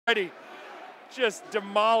just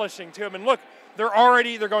demolishing to him. And look,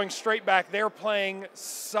 they're going straight back. They're playing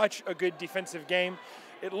such a good defensive game.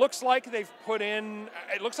 It looks like they've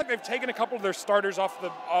taken a couple of their starters off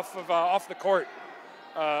the court.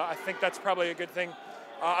 I think that's probably a good thing.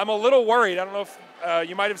 I'm a little worried. I don't know if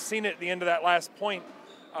you might have seen it at the end of that last point.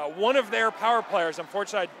 One of their power players,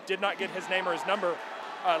 unfortunately, I did not get his name or his number,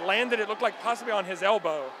 landed, it looked like possibly on his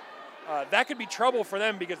elbow. That could be trouble for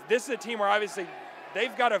them because this is a team where obviously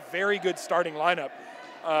they've got a very good starting lineup.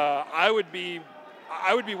 I would be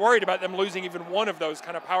worried about them losing even one of those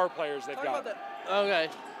kind of power players they've got. Okay,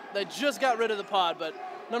 they just got rid of the pod, but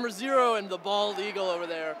number 0 and the bald eagle over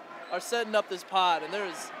there are setting up this pod, and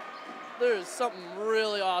there's something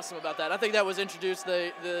really awesome about that. I think that was introduced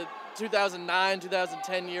the 2009,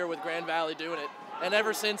 2010 year with Grand Valley doing it, and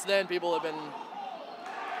ever since then, people have been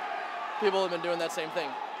doing that same thing.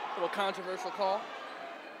 A little controversial call.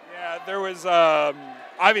 Yeah, there was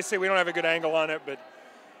obviously we don't have a good angle on it, but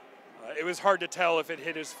it was hard to tell if it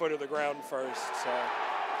hit his foot or the ground first. So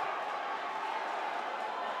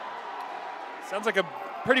sounds like a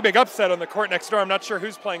pretty big upset on the court next door. I'm not sure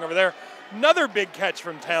who's playing over there. Another big catch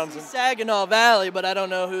from Towson. Saginaw Valley, but I don't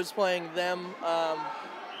know who's playing them.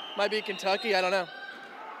 Might be Kentucky, I don't know.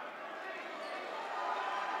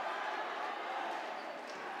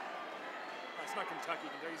 It's not Kentucky.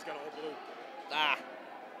 Kentucky's got all blue. Ah.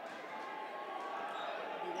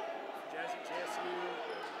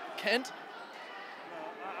 BGSU. Kent?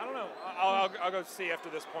 I don't know. I'll go see after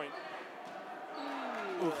this point.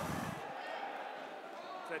 Oof.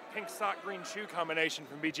 That pink sock, green shoe combination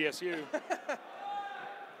from BGSU.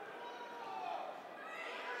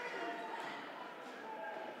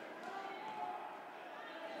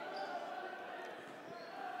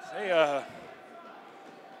 Say,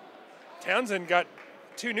 Towson got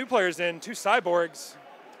 2 new players in, 2 cyborgs,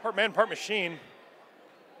 part man, part machine.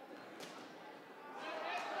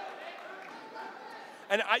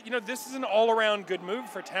 And this is an all-around good move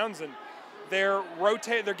for Towson. They're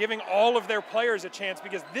giving all of their players a chance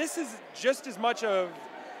because this is just as much of,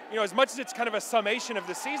 as much as it's kind of a summation of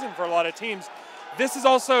the season for a lot of teams, this is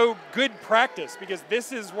also good practice because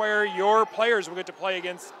this is where your players will get to play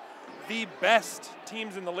against the best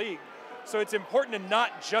teams in the league. So it's important to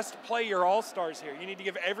not just play your all-stars here. You need to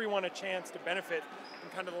give everyone a chance to benefit from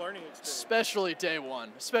kind of the learning experience. Especially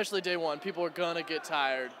day one. People are going to get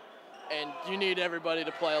tired, and you need everybody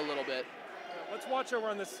to play a little bit. Let's watch over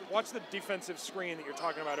on this. Watch the defensive screen that you're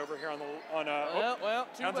talking about over here on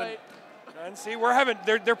Too late. And see,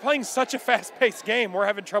 they're playing such a fast-paced game. We're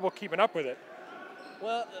having trouble keeping up with it.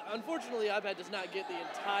 Well, unfortunately, iPad does not get the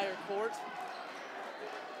entire court.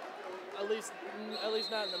 At least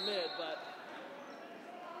not in the mid. But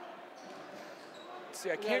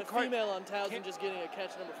see, I can't quite. Female on Towson just getting a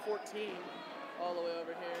catch number 14 all the way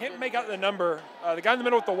over here. Can't make out the number. The guy in the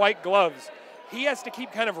middle with the white gloves. He has to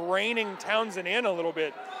keep kind of reining Towson in a little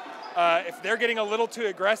bit. If they're getting a little too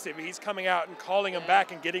aggressive, he's coming out and calling them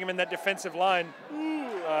back and getting them in that defensive line.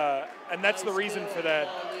 And that's the reason for that.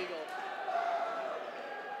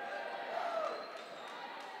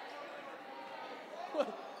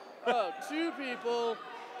 Oh, 2 people.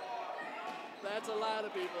 That's a lot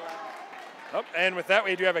of people. Oh, and with that,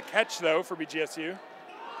 we do have a catch, though, for BGSU.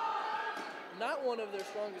 Not one of their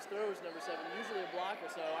strongest throwers, number 7. Usually a blocker,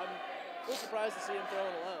 so I'm a little surprised to see him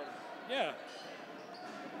throwing alone. Yeah.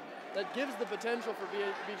 That gives the potential for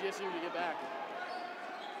BGSU to get back.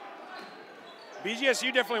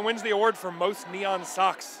 BGSU definitely wins the award for most neon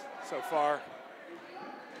socks so far.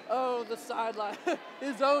 Oh, the sideline.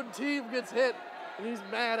 His own team gets hit, and he's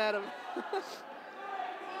mad at him.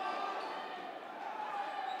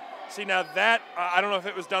 See, now that, I don't know if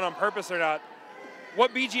it was done on purpose or not.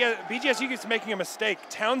 What BGSU gets making a mistake.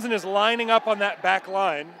 Towson is lining up on that back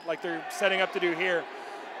line, like they're setting up to do here,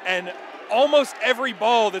 and almost every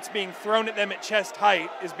ball that's being thrown at them at chest height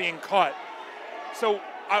is being caught. So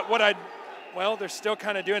they're still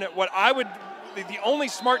kind of doing it. The only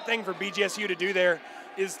smart thing for BGSU to do there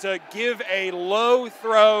is to give a low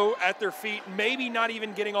throw at their feet, maybe not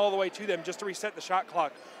even getting all the way to them, just to reset the shot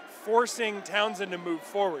clock, forcing Towson to move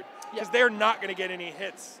forward, because they're not going to get any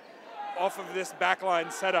hits off of this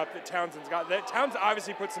backline setup that Townson's got. Towson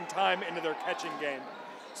obviously put some time into their catching game.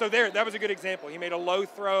 So that was a good example. He made a low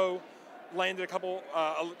throw, landed a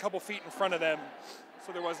couple feet in front of them,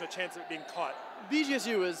 so there wasn't a chance of it being caught.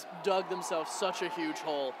 BGSU has dug themselves such a huge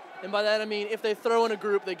hole. And by that I mean if they throw in a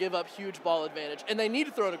group, they give up huge ball advantage. And they need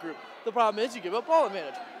to throw in a group. The problem is you give up ball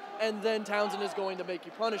advantage. And then Towson is going to make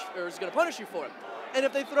you punish you for it. And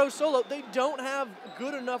if they throw solo, they don't have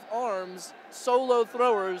good enough arms, solo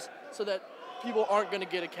throwers, so that people aren't going to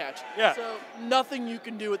get a catch. Yeah. So nothing you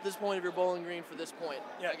can do at this point of your Bowling Green for this point.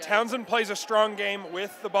 Yeah, Townsend plays a strong game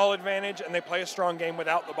with the ball advantage, and they play a strong game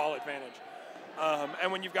without the ball advantage.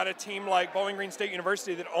 And when you've got a team like Bowling Green State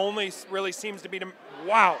University that only really seems to be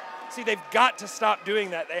wow. See, they've got to stop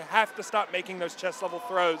doing that. They have to stop making those chest-level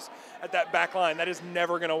throws at that back line. That is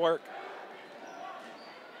never going to work.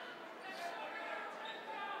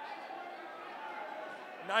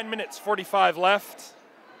 Nine minutes, 45 left.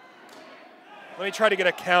 Let me try to get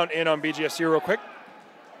a count in on BGSU real quick.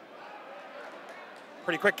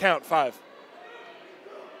 Pretty quick count, 5.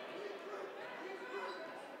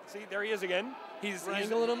 See, there he is again. He's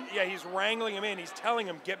wrangling him? Yeah, he's wrangling him in. He's telling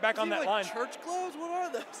him, get back on that line. Church gloves? What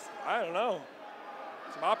are those? I don't know.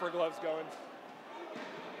 Some opera gloves going.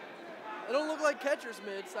 They don't look like catcher's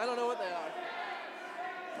mitts. I don't know what they are.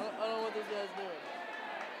 I don't know what this guy's doing.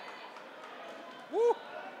 Woo!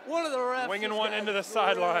 One of the refs. Winging one into the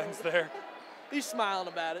sidelines there. He's smiling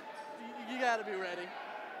about it. You got to be ready.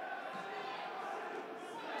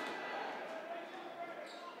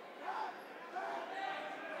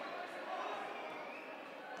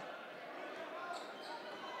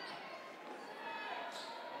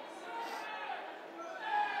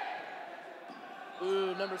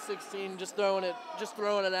 Ooh, number 16 just throwing it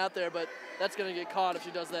out there, but that's going to get caught if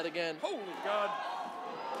she does that again. Holy God.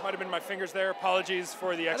 Might have been my fingers there. Apologies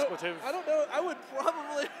for the expletive. I don't know. I would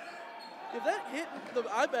probably, if that hit the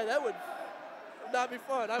iPad, that would not be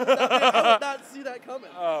fun. I would not see that coming.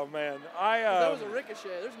 Oh, man. That was a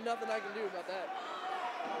ricochet. There's nothing I can do about that.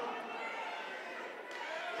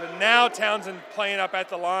 But now Townsend playing up at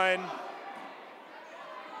the line.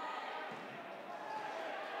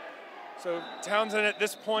 So Townsend at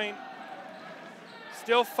this point,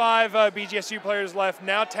 still 5 BGSU players left.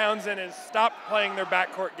 Now Townsend has stopped playing their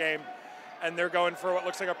backcourt game, and they're going for what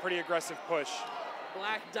looks like a pretty aggressive push.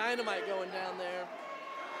 Black Dynamite going down there.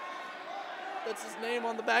 That's his name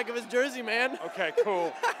on the back of his jersey, man. Okay,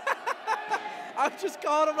 cool. I'm just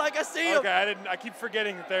calling him like I see him. Okay, I keep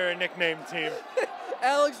forgetting that they're a nickname team.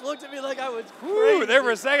 Alex looked at me like I was crazy. Ooh, there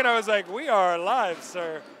for a second I was like, we are alive,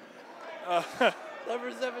 sir.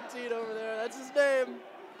 Number 17 over there, that's his name.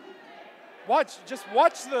 Just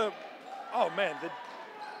watch the, oh man,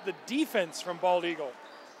 the defense from Bald Eagle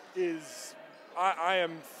is, I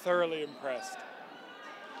am thoroughly impressed.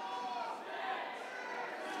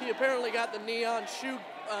 He apparently got the neon shoe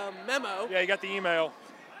memo. Yeah, he got the email.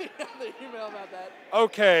 He got the email about that.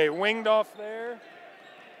 Okay, winged off there.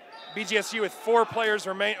 BGSU with 4 players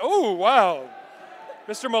remain. Oh, wow.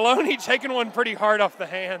 Mr. Maloney taking one pretty hard off the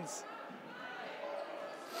hands.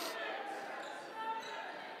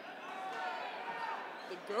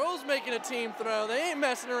 The girls making a team throw. They ain't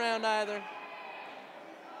messing around either.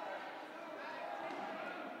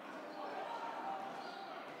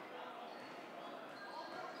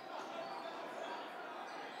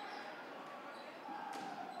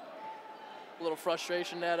 A little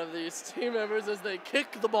frustration out of these team members as they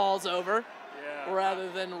kick the balls over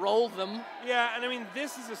rather than roll them. Yeah, and I mean,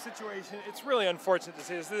 this is a situation, it's really unfortunate to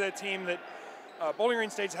see. This is a team that Bowling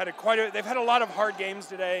Green State's had they've had a lot of hard games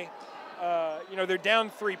today. They're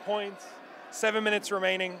down 3 points, 7 minutes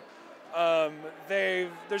remaining.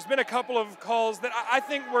 There's been a couple of calls that I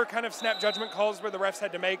think were kind of snap judgment calls where the refs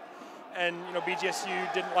had to make, and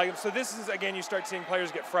BGSU didn't like them. So this is, again, you start seeing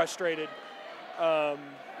players get frustrated.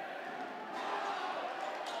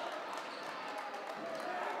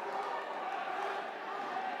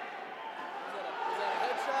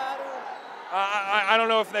 I don't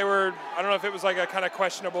know if it was like a kind of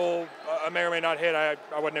questionable, may or may not hit. I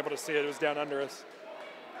wasn't able to see it. It was down under us.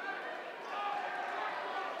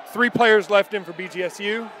 3 players left in for BGSU.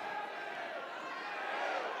 You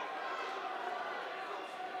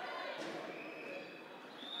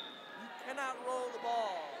cannot roll the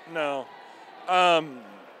ball. No.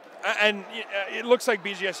 And it looks like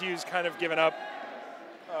BGSU's kind of given up.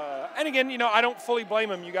 And again, I don't fully blame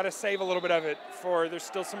them. You got to save a little bit of it there's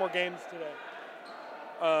still some more games today.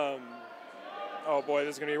 Oh boy,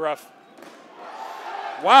 this is gonna be rough.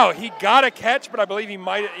 Wow, he got a catch, but I believe he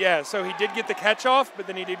might, so he did get the catch off, but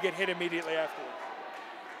then he did get hit immediately afterwards.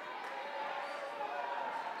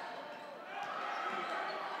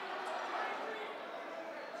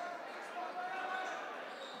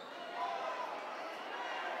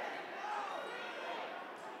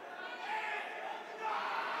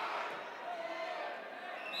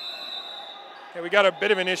 Okay, we got a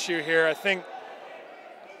bit of an issue here. I think.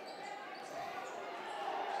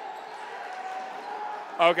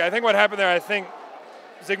 Okay, I think what happened there. I think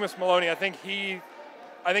Zygmus Maloney. I think he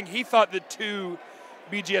thought the 2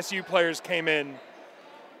 BGSU players came in,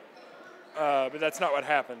 but that's not what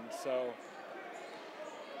happened. So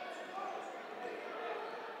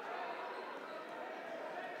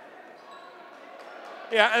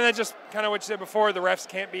Yeah, and then just kind of what you said before, the refs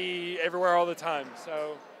can't be everywhere all the time.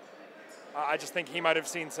 So I just think he might have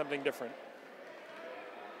seen something different.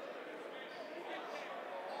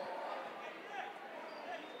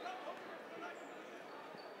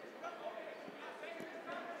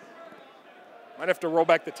 Might have to roll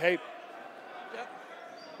back the tape. Yep.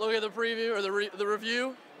 Look at the preview or the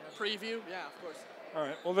review. Preview. Yeah, of course. All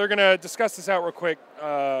right. Well, they're going to discuss this out real quick.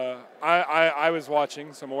 I was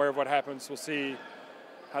watching, so I'm aware of what happens. We'll see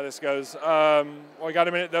how this goes. Well, we got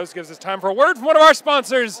a minute. Those gives us time for a word from one of our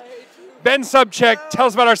sponsors. Ben Subcheck, tell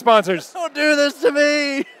us about our sponsors. Don't do this to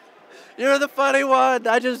me. You're the funny one.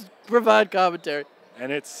 I just provide commentary.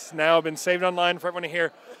 And it's now been saved online for everyone to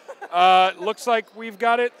hear. Looks like we've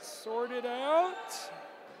got it sorted out.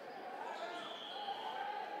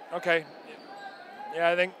 Okay. Yeah,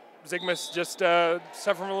 I think Zygmus just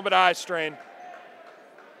suffered from a little bit of eye strain.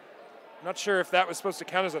 I'm not sure if that was supposed to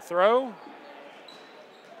count as a throw. I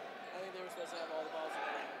think they were supposed to have all the balls in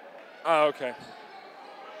the Oh, okay.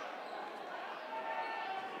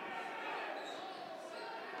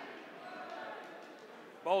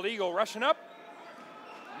 Bald Eagle rushing up.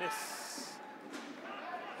 Miss.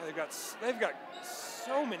 They've got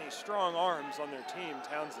so many strong arms on their team,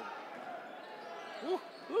 Towson.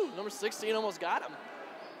 Number 16 almost got him.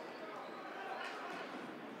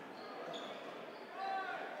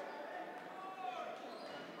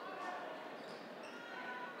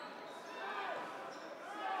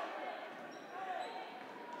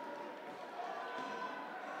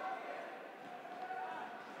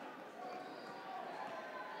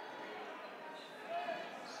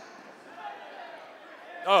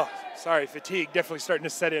 Oh, sorry, fatigue definitely starting to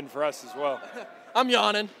set in for us as well. I'm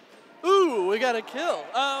yawning. Ooh, we got a kill.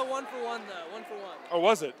 1 for 1 though, 1 for 1. Oh,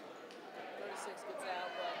 was it? 36 gets out,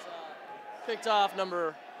 but picked off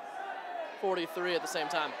number 43 at the same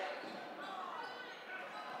time.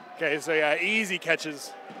 Okay, so yeah, easy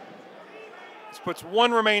catches. This puts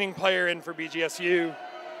one remaining player in for BGSU.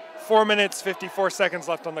 4 minutes, 54 seconds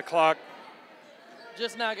left on the clock.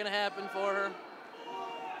 Just not gonna happen for her.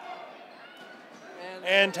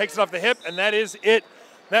 And takes it off the hip, and that is it.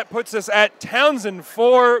 That puts us at Towson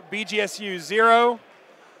 4, BGSU 0.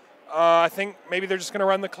 I think maybe they're just going to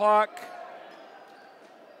run the clock.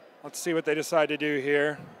 Let's see what they decide to do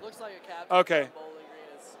here. Looks like a captain okay. from Bowling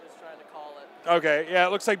Green is trying to call it. Okay, yeah, it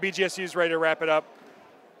looks like BGSU is ready to wrap it up.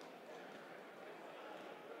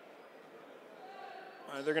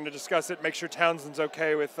 They're going to discuss it, make sure Townsend's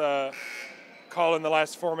okay with calling the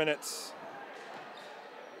last 4 minutes.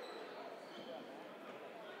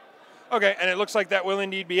 Okay, and it looks like that will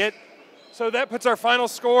indeed be it. So that puts our final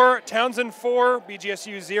score, Towson 4,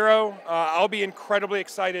 BGSU 0. I'll be incredibly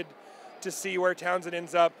excited to see where Towson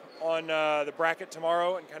ends up on the bracket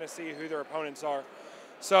tomorrow and kind of see who their opponents are.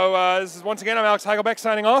 So this is, once again, I'm Alex Heigelbeck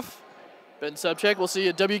signing off. Ben Subcheck, we'll see you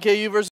at WKU versus